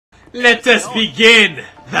Let us begin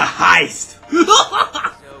the heist. So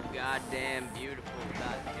goddamn beautiful.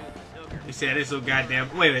 You said it's so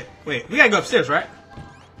goddamn. Wait. We gotta go upstairs, right?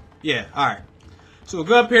 Yeah. All right. So we'll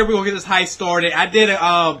go up here. We're gonna get this heist started. I did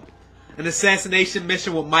an assassination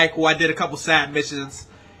mission with Michael. I did a couple side missions.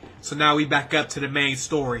 So now we back up to the main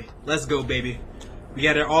story. Let's go, baby. We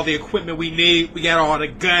got all the equipment we need. We got all the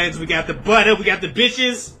guns. We got the butter. We got the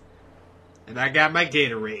bitches. And I got my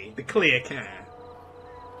Gatorade, the clear kind.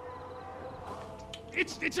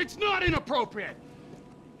 It's not inappropriate.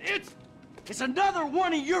 It's another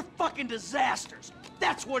one of your fucking disasters.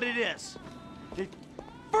 That's what it is.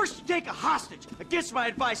 First you take a hostage against my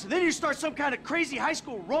advice, and then you start some kind of crazy high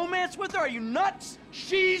school romance with her. Are you nuts?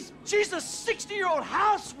 She's a 60-year-old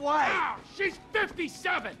housewife. Ah, she's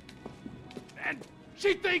 57. And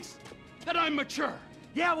she thinks that I'm mature.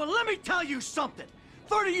 Yeah, well, let me tell you something.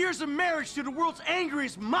 30 years of marriage to the world's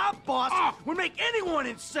angriest mob boss would make anyone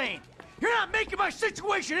insane. You're not making my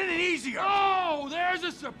situation any easier. Oh, there's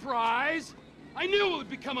a surprise. I knew it would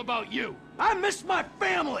become about you. I miss my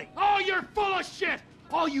family. Oh, you're full of shit.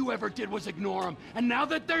 All you ever did was ignore them, and now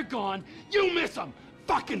that they're gone, you miss them.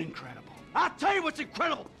 Fucking incredible. I'll tell you what's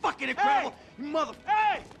incredible. Fucking incredible. Hey! You mother...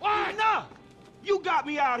 Hey! What? Enough! You got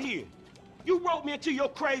me out here. You wrote me into your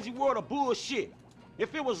crazy world of bullshit.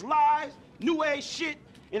 If it was lies, new age shit,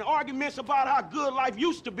 and arguments about how good life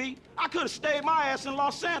used to be, I could have stayed my ass in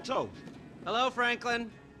Los Santos. Hello,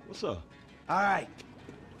 Franklin. What's up? All right.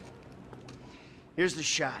 Here's the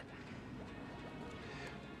shot.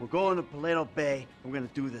 We're going to PALETO Bay. We're gonna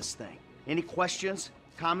do this thing. Any questions?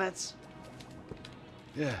 Comments?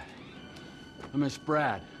 Yeah. I miss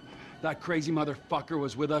Brad. That crazy motherfucker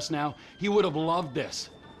was with us now. He would have loved this.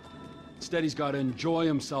 Instead, he's got to enjoy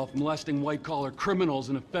himself molesting white-collar criminals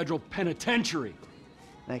in a federal penitentiary.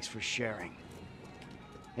 Thanks for sharing.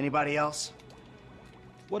 Anybody else?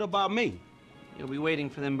 What about me? You'll be waiting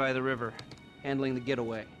for them by the river, handling the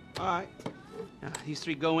getaway. All right. Now, these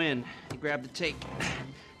three go in. You grab the tape.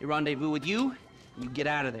 They rendezvous with you, and you get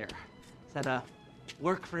out of there. Does that,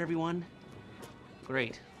 work for everyone?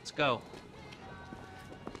 Great. Let's go.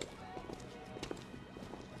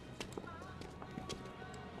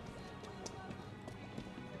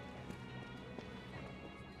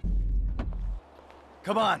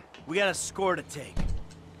 Come on. We got a score to take.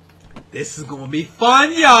 This is gonna be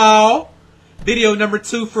fun, y'all. Video number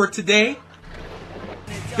 2 for today.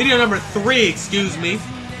 Video number 3, excuse me.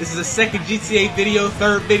 This is the second GTA video,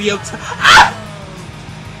 third video.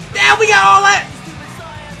 Damn, we got all that.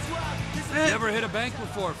 Never hit a bank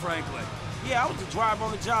before, Franklin. Yeah, I was the driver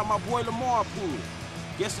on the job my boy Lamar pulled.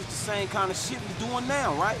 Guess it's the same kind of shit we doing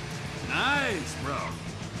now, right? Nice, bro.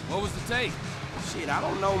 What was the tape? Shit, I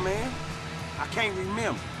don't know, man. I can't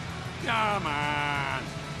remember. Come on.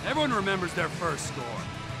 Everyone remembers their first score.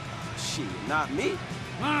 Shit, not me.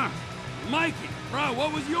 Huh? Mikey, bro,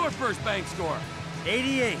 what was your first bank score?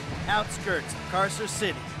 88, outskirts of Carcer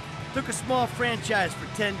City. Took a small franchise for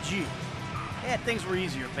 10G. Yeah, things were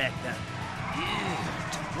easier back then.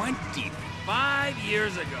 Yeah, 25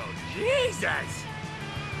 years ago. Jesus!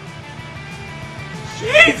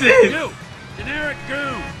 Jesus! You, generic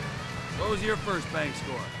goon. What was your first bank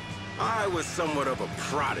score? I was somewhat of a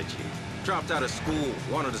prodigy. Dropped out of school,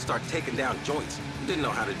 wanted to start taking down joints. Didn't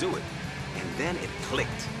know how to do it. And then it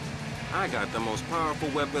clicked. I got the most powerful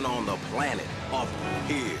weapon on the planet, up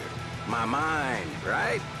here. My mind,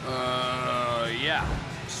 right? Yeah.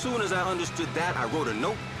 Soon as I understood that, I wrote a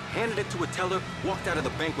note, handed it to a teller, walked out of the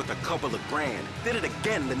bank with a couple of grand. Did it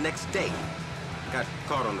again the next day. Got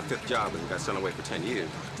caught on the 5th job and got sent away for 10 years.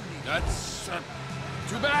 That's,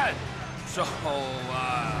 too bad. So,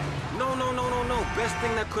 No. Best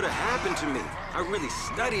thing that could have happened to me. I really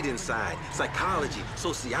studied inside. Psychology,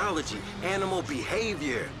 sociology, animal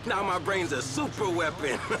behavior. Now my brain's a super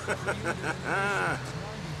weapon.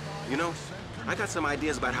 You know, I got some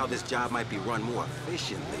ideas about how this job might be run more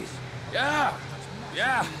efficiently. yeah.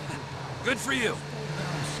 Good for you.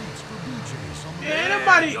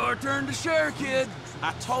 Anybody? Your turn to share, kid.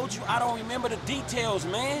 I told you I don't remember the details,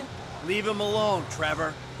 man. Leave him alone,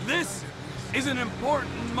 Trevor. This is an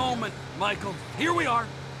important moment, Michael. Here we are,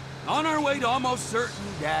 on our way to almost certain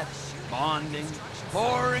death, bonding,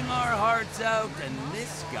 pouring our hearts out, and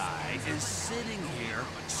this guy is sitting here,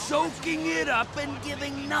 soaking it up and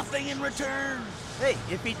giving nothing in return. Hey,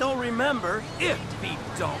 if he don't remember... If he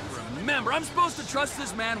don't remember, I'm supposed to trust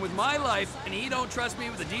this man with my life, and he don't trust me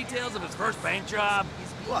with the details of his first bank job?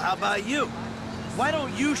 Well, how about you? Why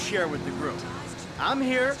don't you share with the group? I'm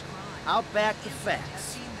here. I'll back the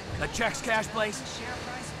facts. The checks cash place?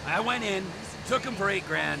 I went in, took him for 8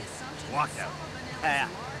 grand, walked out. Yeah.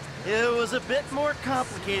 It was a bit more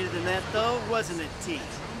complicated than that, though, wasn't it, T?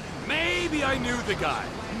 Maybe I knew the guy.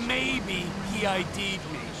 Maybe he ID'd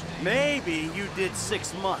me. Maybe you did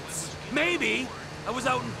 6 months. Maybe I was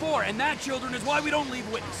out in 4, and that, children, is why we don't leave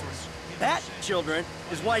witnesses. That, children,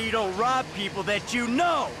 is why you don't rob people that you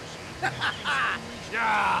know.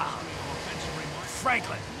 Yeah.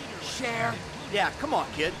 Franklin, share. Yeah, come on,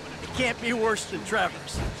 kid. It can't be worse than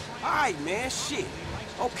Trevor's. All right, man, shit.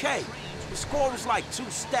 Okay, the score was like 2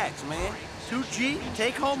 stacks, man. 2G,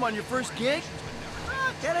 take home on your first gig?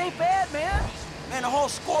 That ain't bad, man. Man, the whole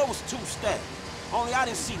score was 2 stacks. Only I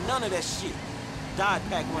didn't see none of that shit. Dye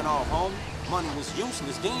pack went off, homie. Money was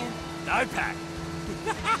useless then. Dye pack.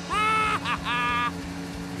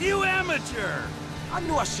 You amateur. I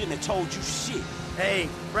knew I shouldn't have told you shit. Hey,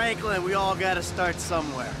 Franklin, we all gotta start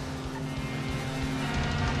somewhere.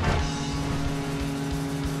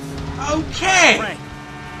 Okay. Frank,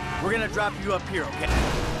 we're gonna drop you up here, okay?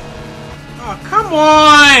 Oh, come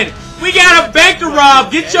on! We got a bank to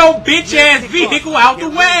rob! Get your bitch ass vehicle out the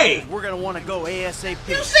way! We're gonna wanna go ASAP.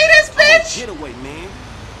 You see this bitch? Get away, man.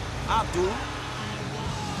 I'll do it.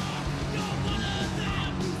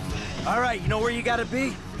 Alright, you know where you gotta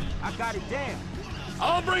be? I got it down.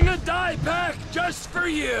 I'll bring a dye pack just for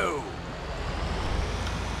you.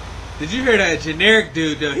 Did you hear that generic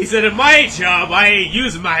dude though? He said, in my job, I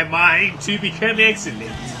use my mind to become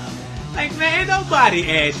excellent. Like, man, nobody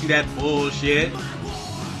asked you that bullshit.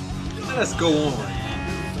 Let's go on.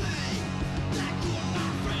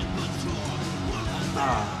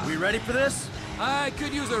 We ready for this? I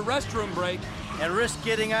could use a restroom break. And risk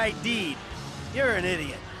getting ID'd. You're an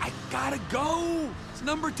idiot. I gotta go. It's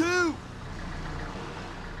number 2.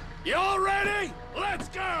 Y'all ready? Let's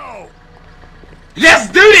go. Let's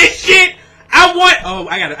do this shit! I want. Oh,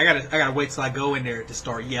 I gotta wait till I go in there to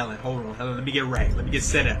start yelling. Hold on, let me get right. Let me get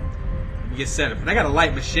set up. And I got a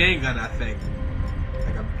light machine gun, I think.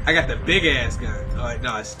 I got the big ass gun. Oh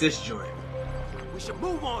no, it's this joint. We should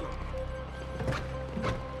move on them.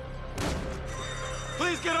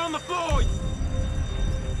 Please get on the floor.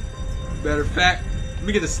 Matter of fact, let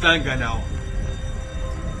me get the stun gun out.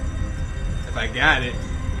 If I got it.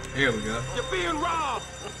 Here we go. You're being robbed.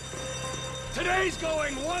 Today's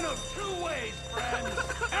going one of 2 ways, friends.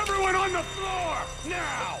 Everyone on the floor,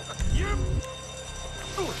 now. You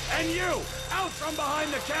and you, out from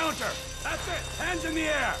behind the counter. That's it, hands in the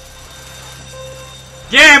air.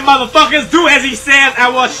 Yeah, motherfuckers, do as he says. I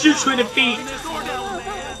will shoot you in the feet.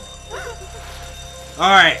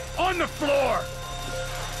 Alright. On the floor.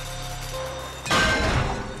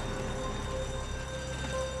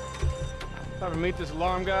 Ever meet this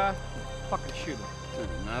alarm guy? Fucking shoot him.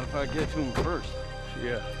 Not if I get to him first.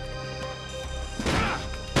 Yeah.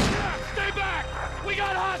 Stay back! We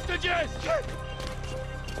got hostages!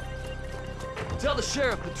 Tell the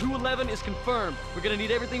sheriff the 211 is confirmed. We're gonna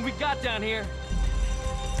need everything we got down here.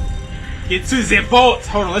 Get to the boat.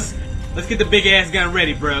 Hold on, let's get the big ass gun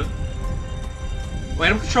ready, bro. Wait,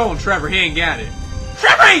 I'm controlling Trevor. He ain't got it.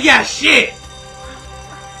 Trevor ain't got shit.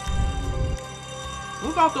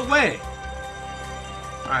 Move out the way.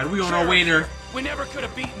 All right, we on our way there. We never could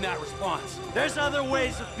have beaten that response. There's other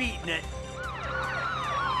ways of beating it.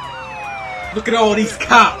 Look at all these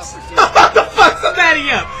cops. What the fuck somebody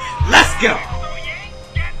up? Let's go.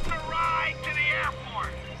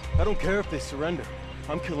 I don't care if they surrender.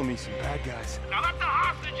 I'm killing me some bad guys. Now let the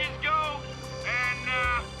hostages go,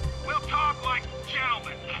 and we'll talk like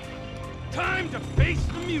gentlemen. Time to face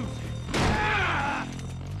the music.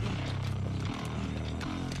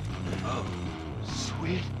 Oh.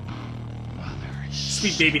 Sweet mother.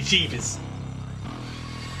 Sweet baby Jeebus.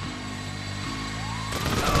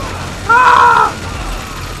 Ah!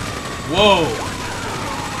 Whoa.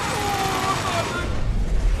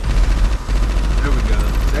 There we go.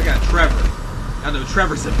 I got Trevor. I know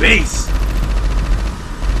Trevor's a base.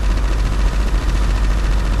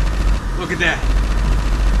 Look at that.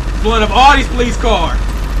 Blowing up all these police cars.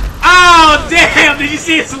 Oh, damn! Did you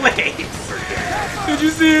see his legs? Did you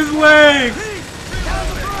see his legs?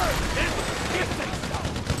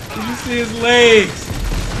 Did you see his legs?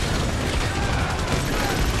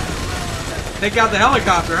 Take out the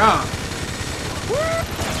helicopter, huh?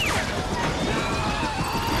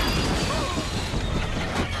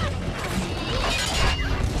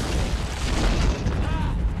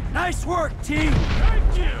 Nice work, T.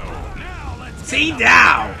 Thank you. Now let's T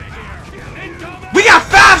down. We got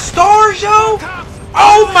 5 stars, yo.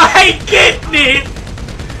 Oh my goodness.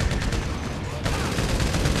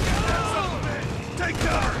 take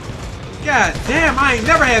cover. God damn, I ain't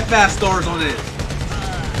never had 5 stars on this.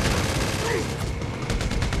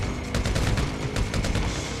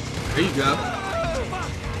 There you go.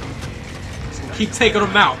 keep taking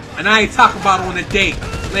them out. And I ain't talking about on a date.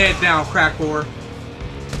 Lay it down, crack whore.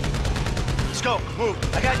 Let's go. Move.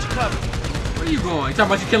 I got you covered. Where you going? You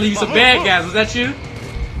talking about you killing you some bad guys? Was that you?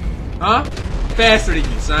 Huh? Faster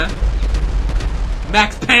than you, son.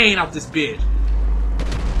 Max Payne out this bitch.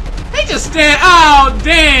 They just stand. Oh,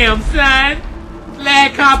 damn, son.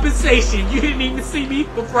 Lag compensation. You didn't even see me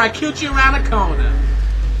before I killed you around the corner.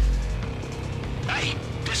 Hey,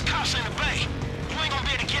 there's cops in the bay. You ain't gonna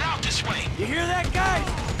be able to get out this way. You hear that, guys?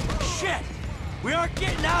 Shit. We aren't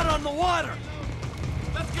getting out on the water.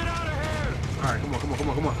 Let's get out of here. All right, come on, come on, come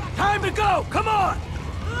on, come on. Time to go. Come on.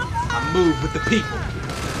 I move with the people.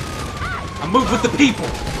 I move with the people.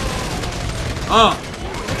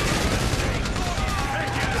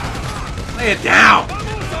 Lay it down.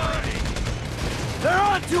 They're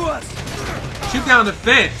on to us. Shoot down the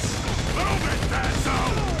fence.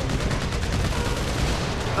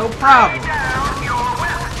 No problem.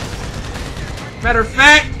 Matter of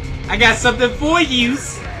fact, I got something for you.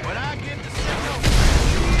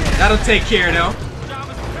 That'll take care of them.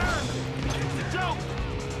 It's a joke.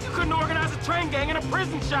 You couldn't organize a train gang in a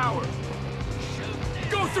prison shower.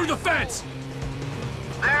 Go through the fence.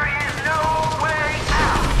 There is no way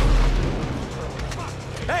out.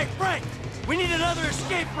 Hey, Frank. We need another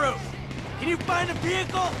escape route. Can you find a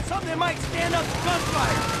vehicle? Something that might stand up to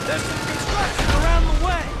gunfire. There's some construction around the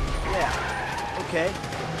way. Yeah. Okay.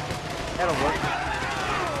 That'll work.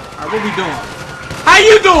 Alright, what we doing? How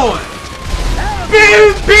you doing?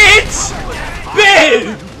 Boom, bitch!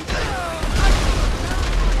 Boom!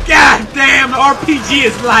 God damn, the RPG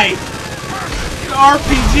is life. The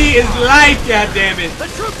RPG is life, god damn it. The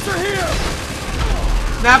troops are here.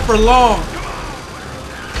 Not for long.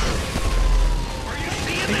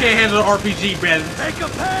 You can't handle the RPG, brother. Take a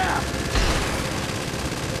pass.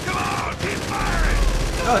 Come on, keep firing.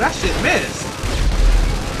 Oh, that shit missed.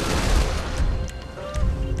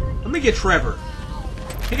 Let me get Trevor.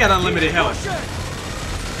 He got unlimited health.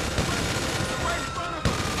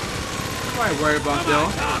 I ain't worried about them.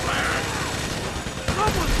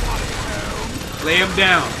 Lay him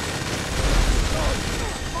down.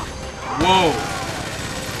 Whoa.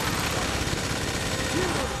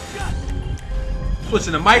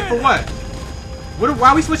 Switching the mic for what? Why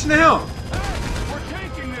are we switching to him? We're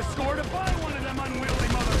taking this score to buy one of them unwieldy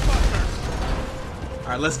motherfuckers.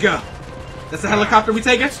 Alright, let's go. That's the helicopter we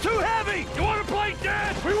taking? It's too heavy. You want to play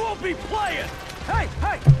dead? We won't be playing. Hey,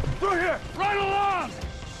 through here. Right along.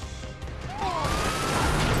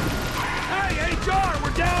 Hey, HR,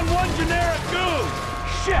 we're down one generic goo.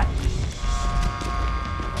 Shit.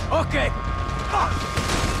 Okay. Fuck.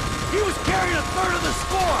 He was carrying a third of the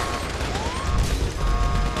score.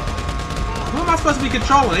 Who am I supposed to be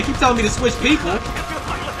controlling? They keep telling me to switch people.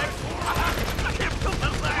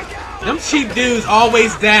 Them cheap dudes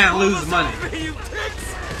always down lose money. You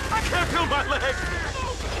dicks! I can't feel my legs.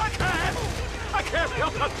 I can't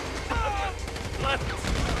feel my legs.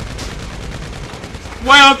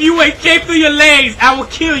 Well, if you ain't came through your legs, I will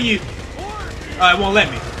kill you. It won't let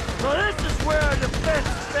me. So this is where our defense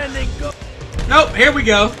spending goes. Nope, here we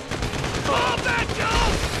go. Oh, that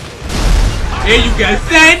goes. Here you go,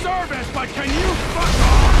 son. Service, but can you fuck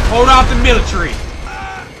off? Hold off the military.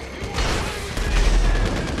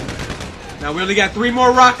 Now we only got 3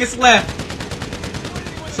 more rockets left.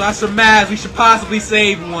 So I surmise we should possibly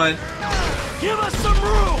save one. Give us some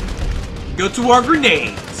room. Go to our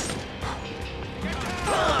grenades.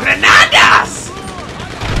 Granadas!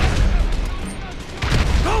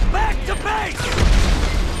 Go back to base.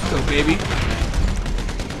 Go, baby.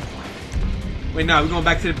 Wait, no, we're going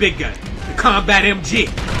back to the big gun. The Combat MG.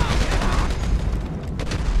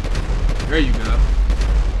 There you go.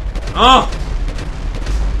 Oh!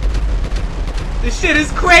 This shit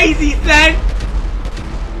is crazy, son!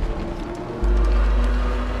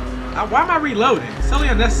 Why am I reloading? It's totally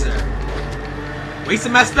unnecessary.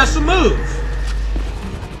 Wasting my special move.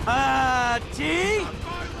 T?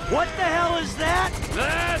 What the hell is that?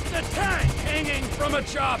 That's a tank hanging from a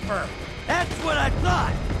chopper. That's what I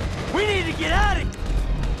thought. We need to get out of here.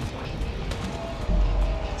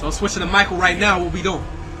 So I'm switching to Michael right now. What we doing?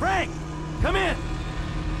 Frank, come in.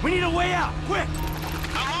 We need a way out, quick.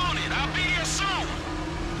 I'm on it. I'll be here soon.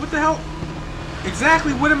 What the hell?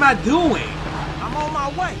 Exactly what am I doing? I'm on my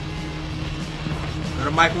way. Go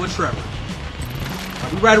to Michael and Trevor.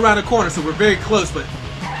 We're right around the corner, so we're very close, but...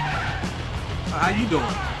 How you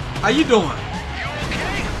doing? How you doing? You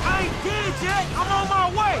okay? I ain't dead yet. I'm on my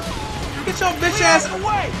way. Get your bitch ass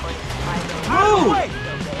away. Move!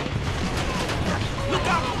 Look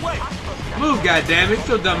out the way. Move, goddammit. Get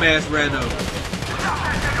your dumb ass ran over.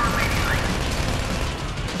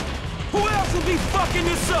 Who else will be fucking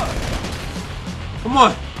this up? Come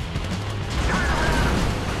on.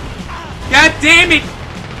 God damn it.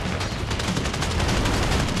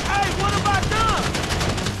 Hey, what have I done?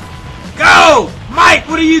 Go! Mike,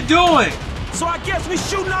 what are you doing? So I guess we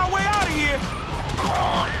shooting our way out of here.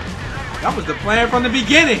 That was the plan from the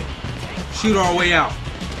beginning. Shoot our way out.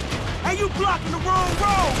 Hey, you blocking the wrong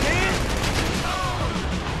road, man.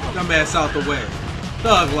 Dumbass out the way.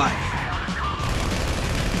 Thug life.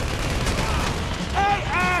 Hey,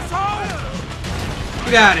 asshole.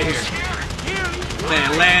 Get out of here.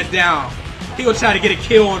 Man, lay it down. He gonna try to get a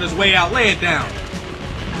kill on his way out. Lay it down.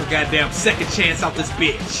 No goddamn second chance out this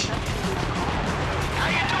bitch. How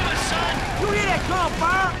you doing, son? You hear that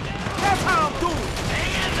gunfire? That's how I'm doing.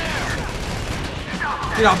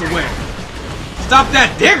 Get out the way. Stop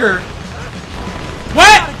that digger.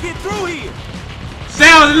 What? Gotta get through here.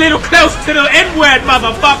 Sounds a little close to the N-word,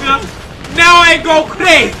 motherfucker. Now I go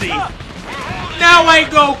crazy. Now I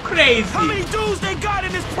go crazy. How many dudes they got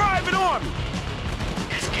in this private army?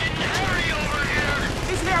 It's getting hairy over here.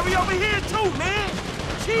 It's hairy over here too, man.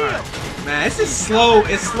 Chill. Right. Man, this is slow.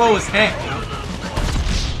 It's slow as heck, yo.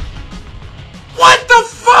 What the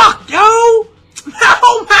fuck, yo?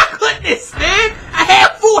 Oh my goodness, man. I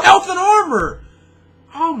have full health and armor.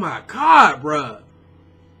 Oh my god, bruh.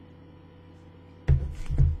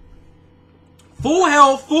 Full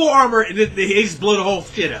health, full armor, and then they just blow the whole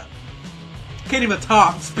shit up. Can't even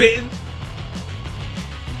talk, spitting.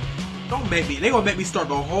 Don't make me. They gonna make me start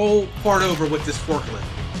the whole part over with this forklift.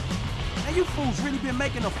 Hey, you fools really been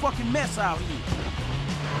making a fucking mess out here.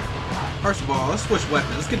 First of all, let's switch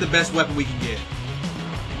weapons. Let's get the best weapon we can get.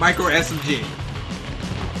 Micro SMG.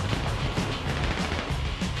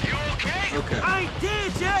 You okay? Okay. I ain't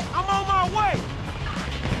dead yet. I'm on my way.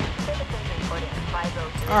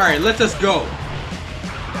 Alright, let us go.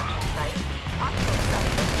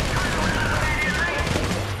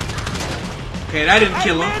 Okay, that didn't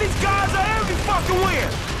kill him. Man, these guys are every fucking where.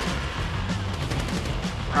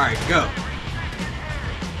 Alright, go.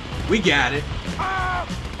 We got it.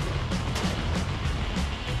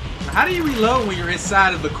 How do you reload when you're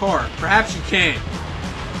inside of the car? Perhaps you can.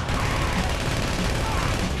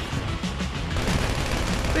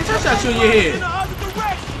 Bitch, I shot you in your head.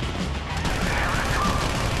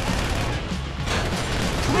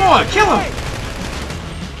 Come on, kill him!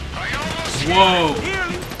 Whoa.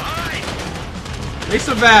 They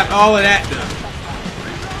survived all of that though.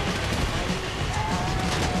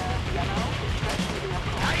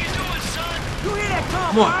 How you doing, son? You hear that gun?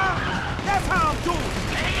 Come on. That's how I'm doing.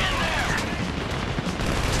 Hang in there.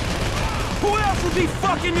 Who else would be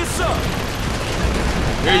fucking this up?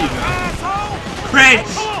 There you go. Asshole! French!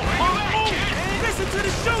 Come on, move. Listen to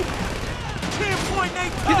the shoot.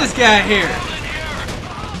 10.8. Get this guy here.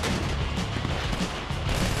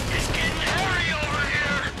 It's getting hairy over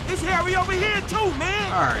here. It's hairy over here too, man.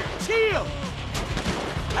 Alright. Chill.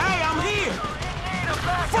 Hey, I'm here.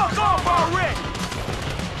 Fuck off already.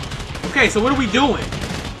 Okay, so what are we doing?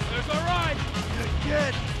 It's all right.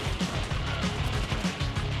 Good.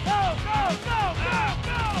 Go, go, go, go,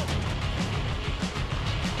 go.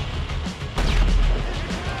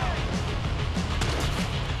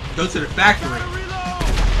 Go to the factory.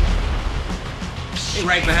 They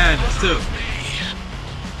right behind us too.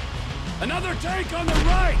 Another tank on the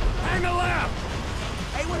right! Hang a left!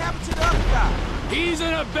 Hey, what happened to the other guy? He's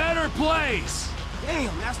in a better place!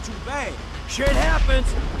 Damn, that's too bad. Shit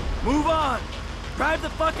happens. Move on. Drive the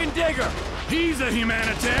fucking digger. He's a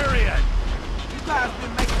humanitarian! You guys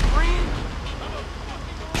been making friends?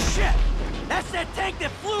 Shit! That's that tank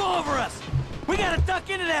that flew over us. We gotta duck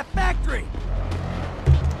into that factory.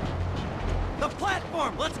 The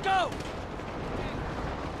platform. Let's go.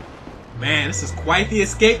 Man, this is quite the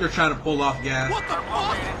escape they're trying to pull off, guys. What the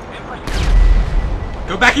fuck?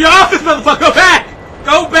 Go back to your office, motherfucker! Go back!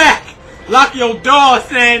 Go back! Lock your door,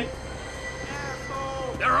 son!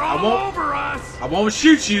 They're all over us! I won't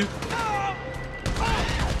shoot you.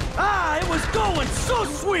 Ah, it was going so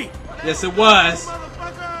sweet. Yes, it was.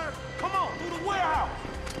 Motherfucker! Come on, through the warehouse.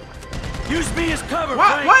 Use me as cover,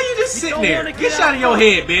 Why Frank. are you just You sitting don't there? wanna Get out shot in your front.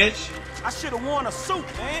 head, bitch. I should have worn a suit,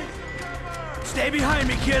 man. Stay behind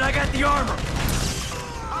me, kid. I got the armor.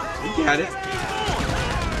 You got it.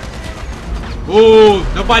 Ooh,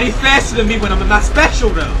 nobody's faster than me when I'm not special,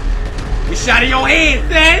 though. Get shot in your head,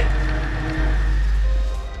 son.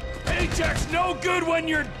 Paycheck's no good when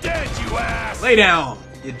you're dead, you ass! Lay down,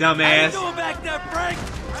 you How you dumbass. doing back there, Frank?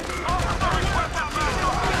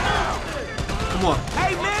 Come on.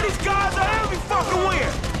 Hey, man, these guys are every fucking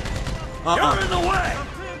where. You're in the way.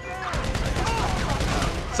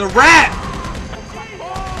 It's a wrap.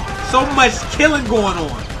 So much killing going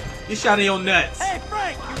on. You shot in your nuts. Hey,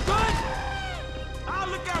 Frank, you good?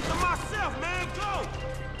 go!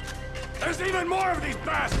 There's even more of these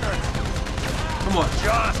bastards! Come on.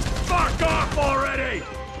 Just fuck off already!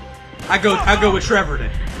 I go with Trevor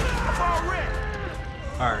then.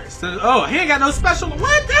 Alright, so oh, he ain't got no special.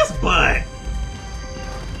 What? That's Bud.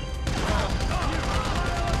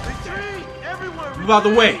 Move out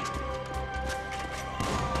the way.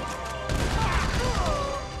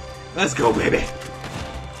 Let's go, baby.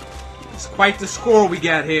 It's quite the score we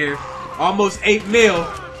got here. Almost 8 mil.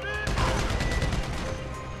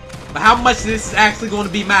 But how much of this is actually going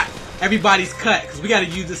to be everybody's cut? Because we got to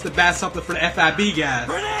use this to buy something for the FIB guys.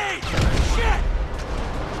 Grenade! Shit!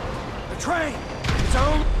 The train! It's our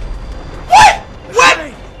own... What? What?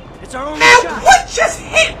 Train. It's our only Man, shot. what just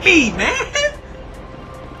hit me, man?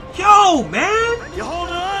 Yo, man. You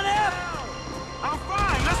holding on, F? I'm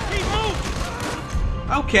fine, let's keep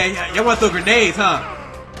moving! Okay, y'all want to throw grenades, huh?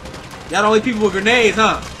 Y'all the only people with grenades,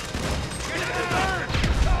 huh?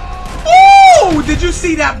 Oh, did you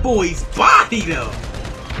see that boy's body, though?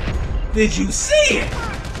 Did you see it?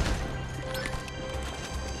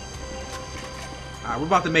 Alright, we're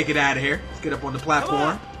about to make it out of here. Let's get up on the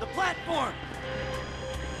platform. The platform!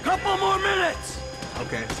 Couple more minutes!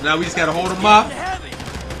 Okay, so now we just gotta hold him up.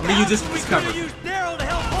 Let me use this as cover.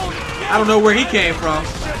 I don't know where he came from.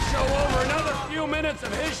 Should show over another few minutes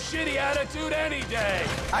of his shitty attitude any day.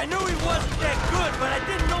 I knew he wasn't that good, but I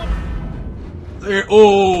didn't know... There,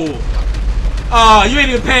 oh. Oh, you ain't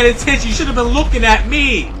even paying attention. You should have been looking at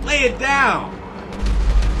me. Lay it down.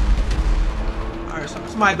 Alright,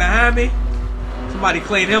 somebody behind me. Somebody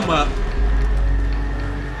clean him up.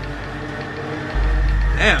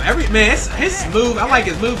 Damn, it's his move. I like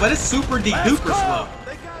his move, but it's super duper slow.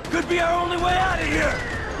 Could be our only way out of here.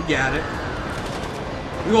 We got it.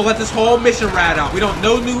 We're gonna let this whole mission ride out. We don't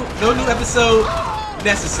no new episode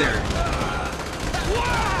necessary.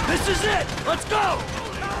 This is it. Let's go.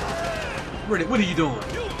 What are you doing?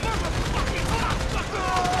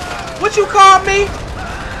 What you called me?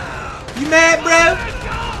 You mad, bro?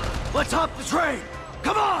 Let's hop the train.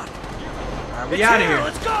 Come on. Alright, we out of here.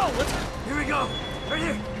 Let's go. Here we go. Right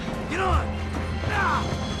here. Get on.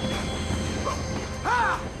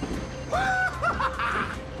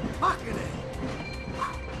 Fucking it.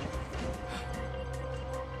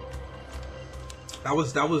 That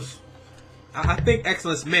was. I think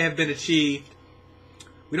excellence may have been achieved.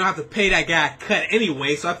 We don't have to pay that guy a cut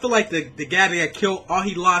anyway, so I feel like the guy that got killed, all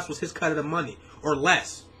he lost was his cut of the money, or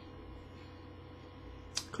less.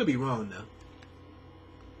 Could be wrong though.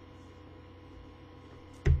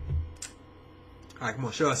 Alright, come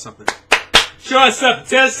on, show us something. Show us something.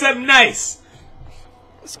 Tell us something nice.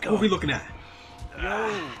 Let's go. What are we looking at?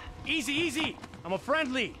 Yo, easy, easy. I'm a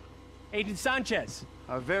friendly. Agent Sanchez.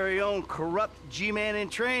 Our very own corrupt G-man in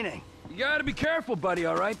training. You gotta be careful, buddy,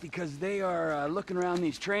 all right? Because they are looking around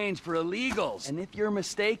these trains for illegals. And if you're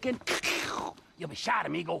mistaken, you'll be shot,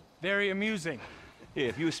 amigo. Very amusing. Yeah,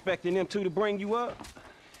 if you expecting them two to bring you up,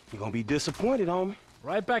 you're gonna be disappointed, homie.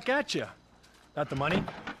 Right back at you. Got the money?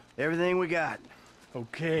 Everything we got.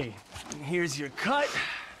 Okay, here's your cut.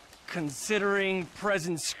 Considering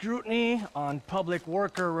present scrutiny on public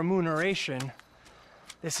worker remuneration,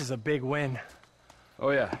 this is a big win.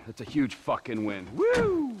 Oh yeah, that's a huge fucking win.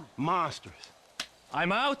 Woo! Monsters.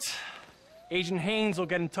 I'm out. Agent Haynes will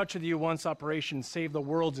get in touch with you once Operation Save the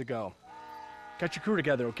World's ago. Get your crew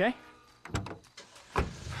together, okay?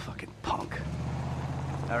 Fucking punk.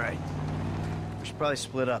 All right. We should probably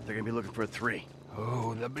split up. They're gonna be looking for a 3.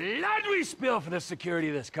 Oh, the blood we spill for the security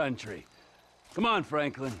of this country. Come on,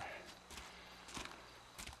 Franklin.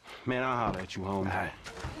 Man, I'll holler at you, homie. All right.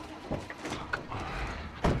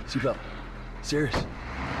 Seatbelt. Serious.